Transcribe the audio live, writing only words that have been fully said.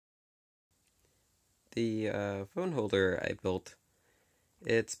the phone holder I built.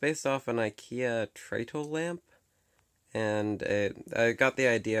 It's based off an IKEA tritol lamp, and I got the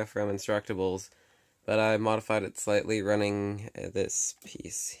idea from Instructables, but I modified it slightly running this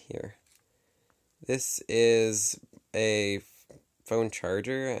piece here. This is a phone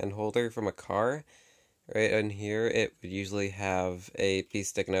charger and holder from a car. Right in here, it would usually have a piece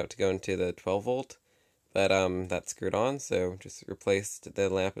sticking out to go into the 12 volt, but that's screwed on, so just replaced the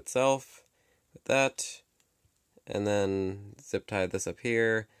lamp itself with that, and then zip tied this up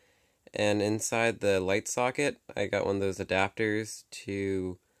here. And inside the light socket, I got one of those adapters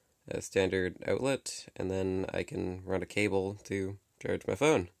to a standard outlet, and then I can run a cable to charge my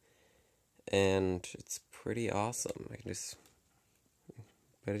phone. And it's pretty awesome. I can just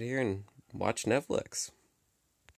put it here and watch Netflix.